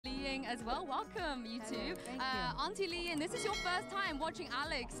Jingg as well. Welcome, you two. Thank you. Auntie Lee, and this is your first time watching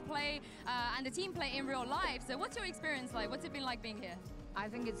Aleckx play and the team play in real life. So what's your experience like? What's it been like being here? I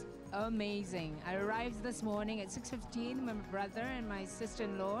think it's amazing. I arrived this morning at 6:15 with my brother and my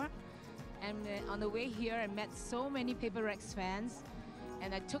sister-in-law. And on the way here, I met so many PRX fans.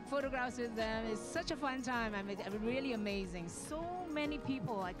 And I took photographs with them. It's such a fun time. I mean, really amazing. So many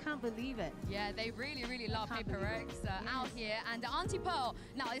people. I can't believe it. Yeah, they really, really love PRX out here. And Auntie Pearl,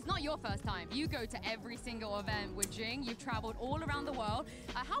 now it's not your first time. You go to every single event with Jingg. You've traveled all around the world.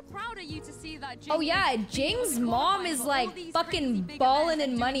 How proud are you to see that Jingg? Oh yeah, Jingg's mom is like fucking balling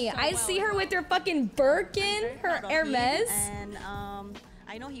in money. I see her with her fucking Birkin, her Hermes. And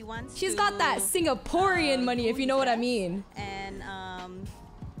I know he wants She's got that Singaporean money, if you know what I mean. And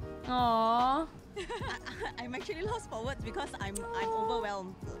aww. I'm actually lost for words because I'm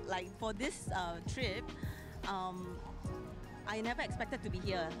overwhelmed. Like for this trip, I never expected to be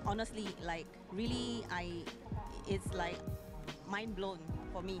here. Honestly, like really, it's like mind blown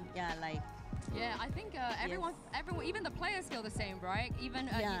for me. Yeah, like. Yeah, I think everyone, even the players feel the same, right? Even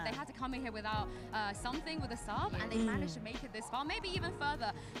they had to come in here without something with a sub, and they managed to make it this far, maybe even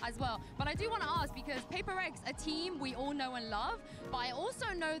further as well. But I do want to ask, because PRX, a team we all know and love, but I also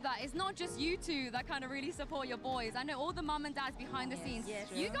know that it's not just you two that kind of really support your boys. I know all the mum and dads behind the scenes. Yes,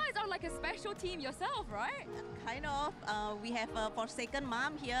 you guys are like a special team yourself, right? Kind of. We have a Forsaken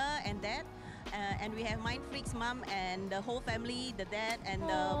mom here and dad. And we have Mind Freak's mom and the whole family, the dad and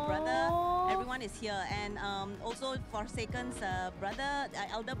the brother. Everyone is here. And also Forsaken's brother,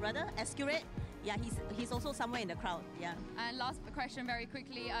 elder brother, Accurate. Yeah, he's also somewhere in the crowd. Yeah. And last question, very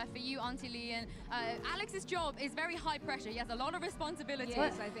quickly, for you, Auntie Lee. And Alex's job is very high pressure. He has a lot of responsibilities.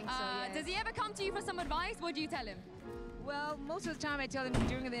 Yes, I think so. Yes. Does he ever come to you for some advice? What do you tell him? Well, most of the time I tell him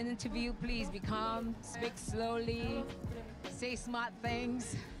during the interview, please be calm, speak slowly, say smart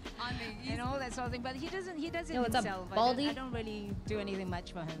things. I mean, and all that sort of thing, but he does it Yo, what's himself. up, Baldy? I don't really do anything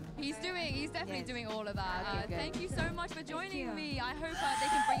much for him. He's definitely doing all of that. Okay, thank you so much for joining me. I hope they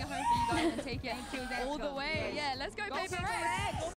can bring it home for you guys and take it all the way. Yeah, let's go, PRX.